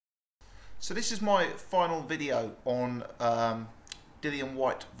So this is my final video on Dillian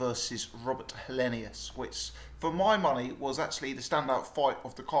Whyte versus Robert Helenius, which for my money was actually the standout fight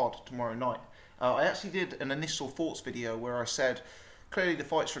of the card tomorrow night. I actually did an initial thoughts video where I said clearly the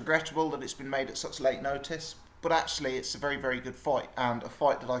fight's regrettable that it's been made at such late notice, but actually it's a very, very good fight and a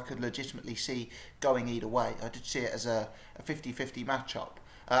fight that I could legitimately see going either way. I did see it as a 50-50 matchup.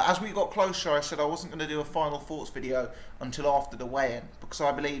 As we got closer, I said I wasn't going to do a final thoughts video until after the weigh-in, because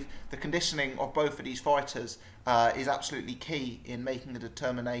I believe the conditioning of both of these fighters is absolutely key in making the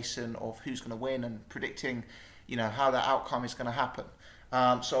determination of who's going to win and predicting, how that outcome is going to happen.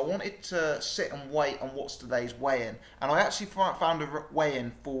 So I wanted to sit and wait on what's today's weigh-in, and I actually found a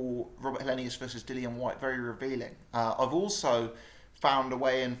weigh-in for Robert Helenius versus Dillian Whyte very revealing. I've also found a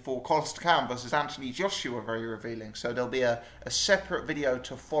weigh-in for Carlos Takam versus Anthony Joshua very revealing, so there'll be a separate video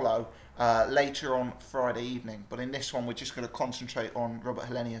to follow later on Friday evening, but in this one we're just going to concentrate on Robert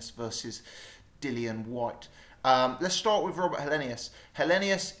Helenius versus Dillian Whyte. Let's start with Robert Helenius.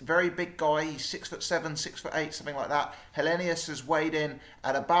 Helenius, very big guy, he's 6'7", 6'8", something like that. Helenius has weighed in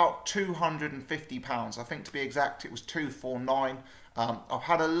at about 250 pounds. I think to be exact it was 249. I've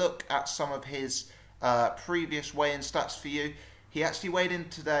had a look at some of his previous weigh-in stats for you. He actually weighed in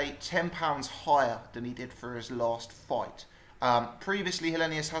today 10 pounds higher than he did for his last fight. Previously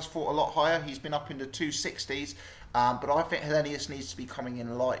Helenius has fought a lot higher, he's been up in the 260s, but I think Helenius needs to be coming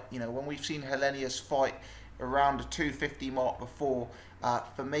in light. When we've seen Helenius fight around the 250 mark before,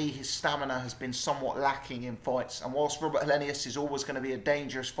 for me his stamina has been somewhat lacking in fights, and whilst Robert Helenius is always going to be a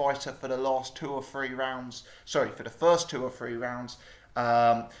dangerous fighter for the last 2 or 3 rounds, sorry, for the first 2 or 3 rounds,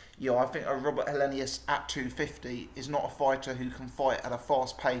 I think a Robert Helenius at 250 is not a fighter who can fight at a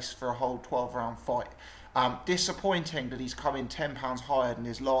fast pace for a whole 12-round fight. Disappointing that he's come in 10 pounds higher than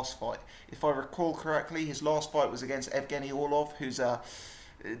his last fight. If I recall correctly, his last fight was against Evgeny Orlov, who's a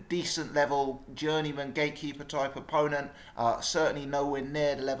decent level journeyman gatekeeper type opponent, certainly nowhere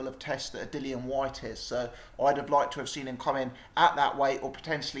near the level of test that a Dillian Whyte is, so I'd have liked to have seen him come in at that weight or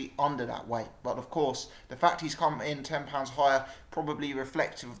potentially under that weight. But of course the fact he's come in 10 pounds higher probably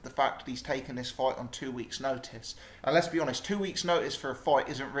reflective of the fact that he's taken this fight on 2 weeks notice, and let's be honest, 2 weeks notice for a fight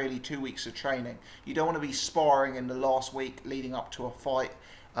isn't really 2 weeks of training. You don't want to be sparring in the last week leading up to a fight.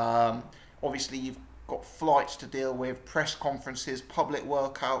 Obviously you've got flights to deal with, press conferences, public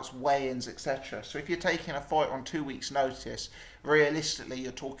workouts, weigh-ins, etc. So if you're taking a fight on 2 weeks notice, realistically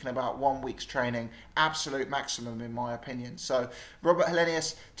you're talking about 1 week's training, absolute maximum in my opinion. So Robert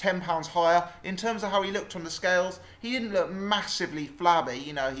Helenius 10 pounds higher. In terms of how he looked on the scales, he didn't look massively flabby,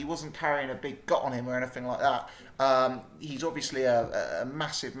 he wasn't carrying a big gut on him or anything like that. He's obviously a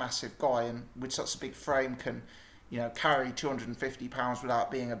massive guy, and with such a big frame can carry 250 pounds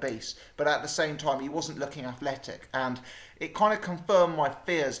without being a beast. But at the same time, he wasn't looking athletic. And it kind of confirmed my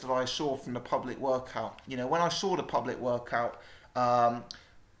fears that I saw from the public workout. When I saw the public workout,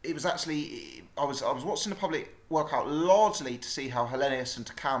 it was actually, I was watching the public workout largely to see how Helenius and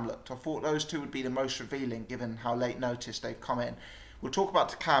Takam looked. I thought those two would be the most revealing given how late notice they've come in. We'll talk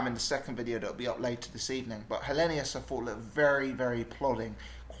about Takam in the second video that'll be up later this evening. But Helenius I thought looked very, very plodding.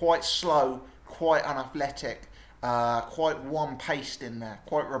 Quite slow, quite unathletic. Quite one-paced in there,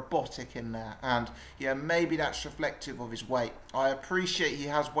 quite robotic in there, and maybe that's reflective of his weight. I appreciate he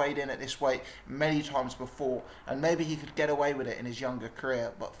has weighed in at this weight many times before, and maybe he could get away with it in his younger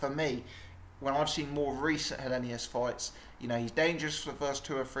career, but for me, when I've seen more recent Helenius fights, he's dangerous for the first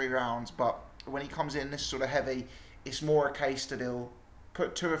 2 or 3 rounds, but when he comes in this sort of heavy, it's more a case that he'll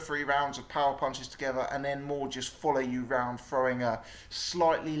put 2 or 3 rounds of power punches together and then more just follow you round throwing a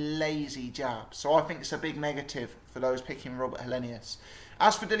slightly lazy jab. So I think it's a big negative for those picking Robert Helenius.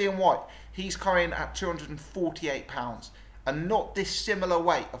 As for Dillian Whyte, he's coming at 248 pounds, and not dissimilar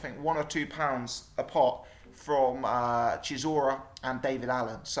weight, I think 1 or 2 pounds apart from Chisora and David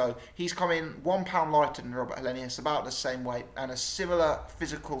Allen. So he's come in 1 pound lighter than Robert Helenius, about the same weight, and a similar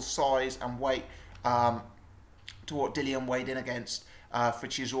physical size and weight to what Dillian weighed in against for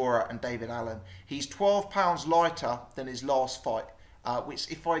Chisora and David Allen. He's 12 pounds lighter than his last fight, which,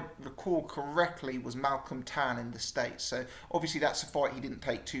 if I recall correctly, was Malcolm Tan in the States. So obviously that's a fight he didn't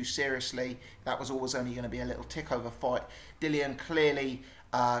take too seriously. That was always only going to be a little tick-over fight. Dillian clearly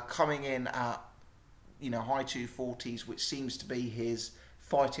coming in at high 240s, which seems to be his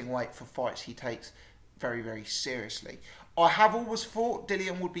fighting weight for fights he takes very, very seriously. I have always thought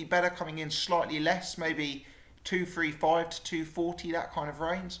Dillian would be better coming in slightly less, maybe 235 to 240, that kind of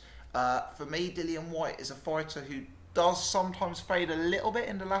range. For me, Dillian Whyte is a fighter who does sometimes fade a little bit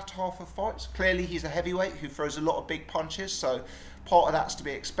in the latter half of fights. Clearly he's a heavyweight who throws a lot of big punches, so part of that's to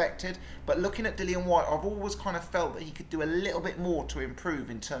be expected. But looking at Dillian Whyte, I've always kind of felt that he could do a little bit more to improve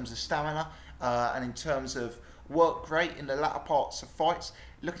in terms of stamina and in terms of work rate in the latter parts of fights.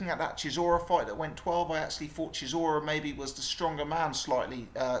 Looking at that Chisora fight that went 12, I actually thought Chisora maybe was the stronger man slightly,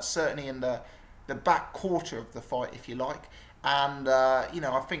 certainly in the back quarter of the fight, if you like. And, you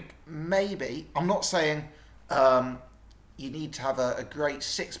know, I think maybe, I'm not saying you need to have a great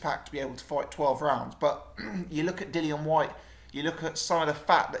six-pack to be able to fight 12 rounds, but you look at Dillian Whyte, you look at some of the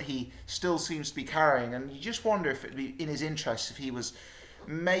fat that he still seems to be carrying, and you just wonder if it would be in his interest if he was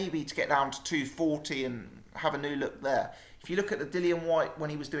maybe to get down to 240 and have a new look there. If you look at the Dillian Whyte when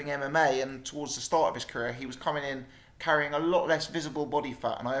he was doing MMA and towards the start of his career, he was coming in carrying a lot less visible body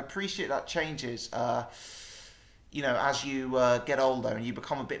fat, and I appreciate that changes you know, as you get older and you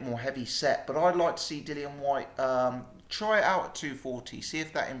become a bit more heavy set. But I'd like to see Dillian Whyte try it out at 240, see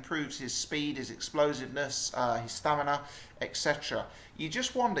if that improves his speed, his explosiveness, his stamina, etc. You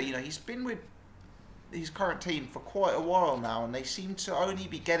just wonder, you know, he's been with his current team for quite a while now, and they seem to only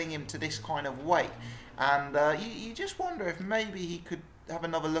be getting him to this kind of weight. And you just wonder if maybe he could have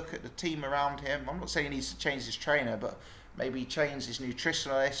another look at the team around him. I'm not saying he needs to change his trainer, but maybe change his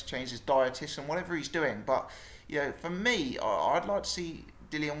nutritionalist, change his dietitian, whatever he's doing. But you know, for me, I'd like to see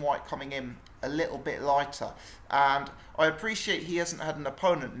Dillian Whyte coming in a little bit lighter. And I appreciate he hasn't had an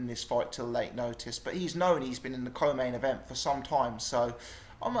opponent in this fight till late notice, but he's known he's been in the co-main event for some time. So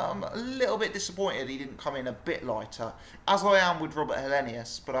I'm a little bit disappointed he didn't come in a bit lighter, as I am with Robert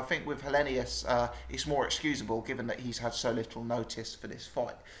Helenius. But I think with Helenius, it's more excusable given that he's had so little notice for this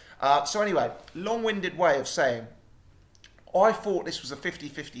fight. So anyway, long-winded way of saying, I thought this was a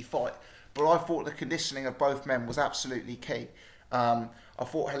 50-50 fight, but I thought the conditioning of both men was absolutely key. I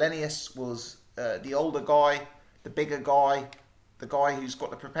thought Helenius was the older guy, the bigger guy, the guy who's got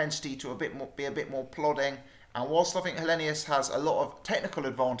the propensity to be a bit more plodding. And whilst I think Helenius has a lot of technical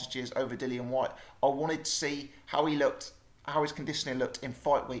advantages over Dillian Whyte, I wanted to see how he looked, how his conditioning looked in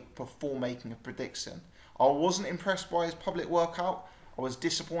fight week before making a prediction. I wasn't impressed by his public workout. I was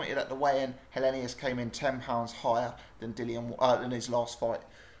disappointed at the weigh-in. Helenius came in 10 pounds higher than than his last fight.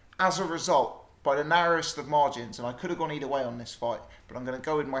 As a result, by the narrowest of margins, and I could have gone either way on this fight, but I'm going to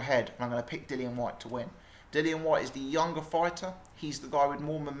go with my head and I'm going to pick Dillian Whyte to win. Dillian Whyte is the younger fighter. He's the guy with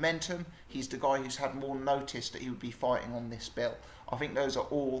more momentum. He's the guy who's had more notice that he would be fighting on this bill. I think those are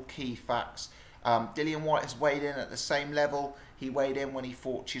all key facts. Dillian Whyte has weighed in at the same level he weighed in when he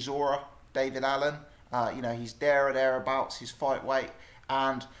fought Chisora, David Allen. You know, he's there or thereabouts his fight weight.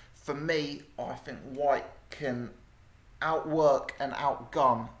 And for me, I think Whyte can outwork and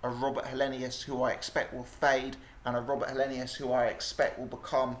outgun a Robert Helenius who I expect will fade, and a Robert Helenius who I expect will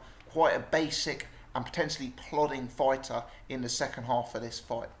become quite a basic and potentially plodding fighter in the second half of this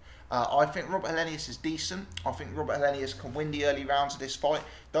fight. I think Robert Helenius is decent. I think Robert Helenius can win the early rounds of this fight.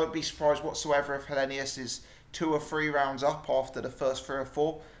 Don't be surprised whatsoever if Helenius is 2 or 3 rounds up after the first 3 or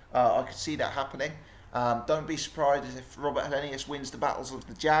 4. I could see that happening. Don't be surprised if Robert Helenius wins the battles of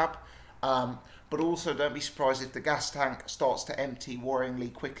the jab. But also don't be surprised if the gas tank starts to empty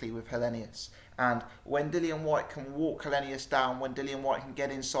worryingly quickly with Helenius. And when Dillian Whyte can walk Helenius down, when Dillian Whyte can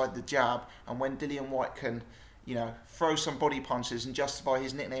get inside the jab, and when Dillian Whyte can, you know, throw some body punches and justify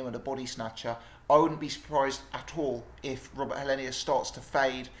his nickname of the body snatcher, I wouldn't be surprised at all if Robert Helenius starts to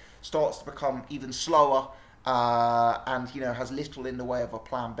fade, starts to become even slower, and, you know, has little in the way of a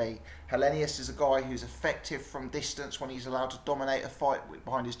plan B. Helenius is a guy who's effective from distance when he's allowed to dominate a fight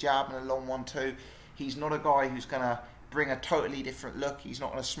behind his jab and a long 1-2. He's not a guy who's going to bring a totally different look. He's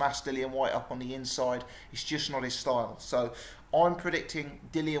not going to smash Dillian Whyte up on the inside. It's just not his style. So I'm predicting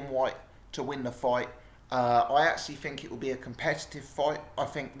Dillian Whyte to win the fight. I actually think it will be a competitive fight. I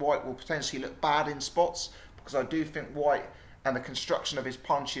think Whyte will potentially look bad in spots because I do think Whyte and the construction of his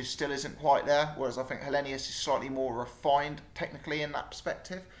punches still isn't quite there, whereas I think Helenius is slightly more refined technically in that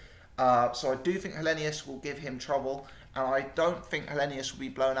perspective. So I do think Helenius will give him trouble, and I don't think Helenius will be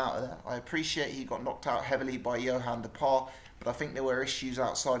blown out of there. I appreciate he got knocked out heavily by Johan de Par, but I think there were issues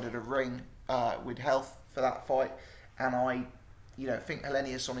outside of the ring with health for that fight, and I think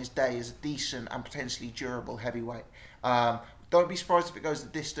Helenius on his day is a decent and potentially durable heavyweight. Don't be surprised if it goes the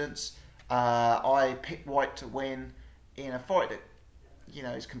distance. I pick Whyte to win in a fight that, you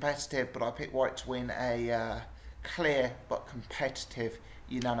know, is competitive, but I pick Whyte to win a clear but competitive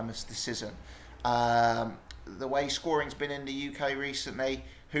unanimous decision. The way scoring's been in the UK recently,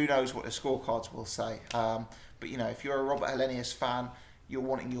 who knows what the scorecards will say. But, you know, if you're a Robert Helenius fan, you're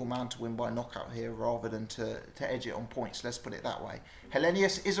wanting your man to win by knockout here rather than to edge it on points, let's put it that way.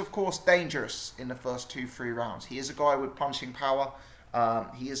 Helenius is of course dangerous in the first 2-3 rounds. He is a guy with punching power,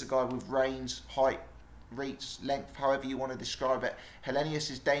 he is a guy with range, height, reach, length, however you want to describe it.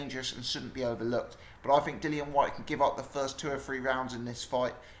 Helenius is dangerous and shouldn't be overlooked, but I think Dillian Whyte can give up the first 2 or 3 rounds in this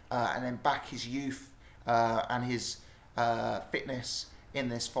fight and then back his youth and his fitness in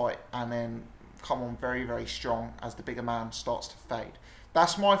this fight, and then come on very, very strong as the bigger man starts to fade.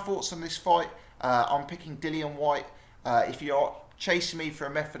 That's my thoughts on this fight. I'm picking Dillian Whyte. If you're chasing me for a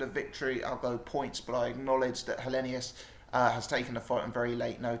method of victory, I'll go points, but I acknowledge that Helenius has taken the fight on very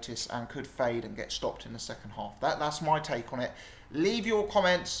late notice and could fade and get stopped in the second half. That's my take on it. Leave your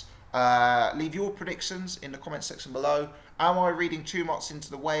comments, leave your predictions in the comment section below. Am I reading too much into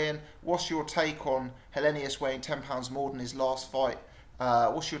the weigh-in? What's your take on Helenius weighing 10 pounds more than his last fight?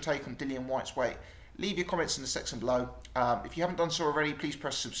 What's your take on Dillian Whyte's weight? Leave your comments in the section below. If you haven't done so already, please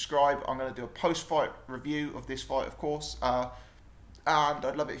press subscribe. I'm going to do a post-fight review of this fight, of course. And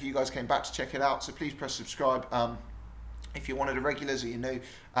I'd love it if you guys came back to check it out. So please press subscribe. If you're one of the regulars or you're new,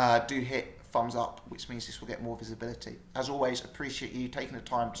 do hit thumbs up, which means this will get more visibility. As always, appreciate you taking the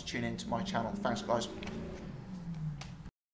time to tune into my channel. Thanks, guys.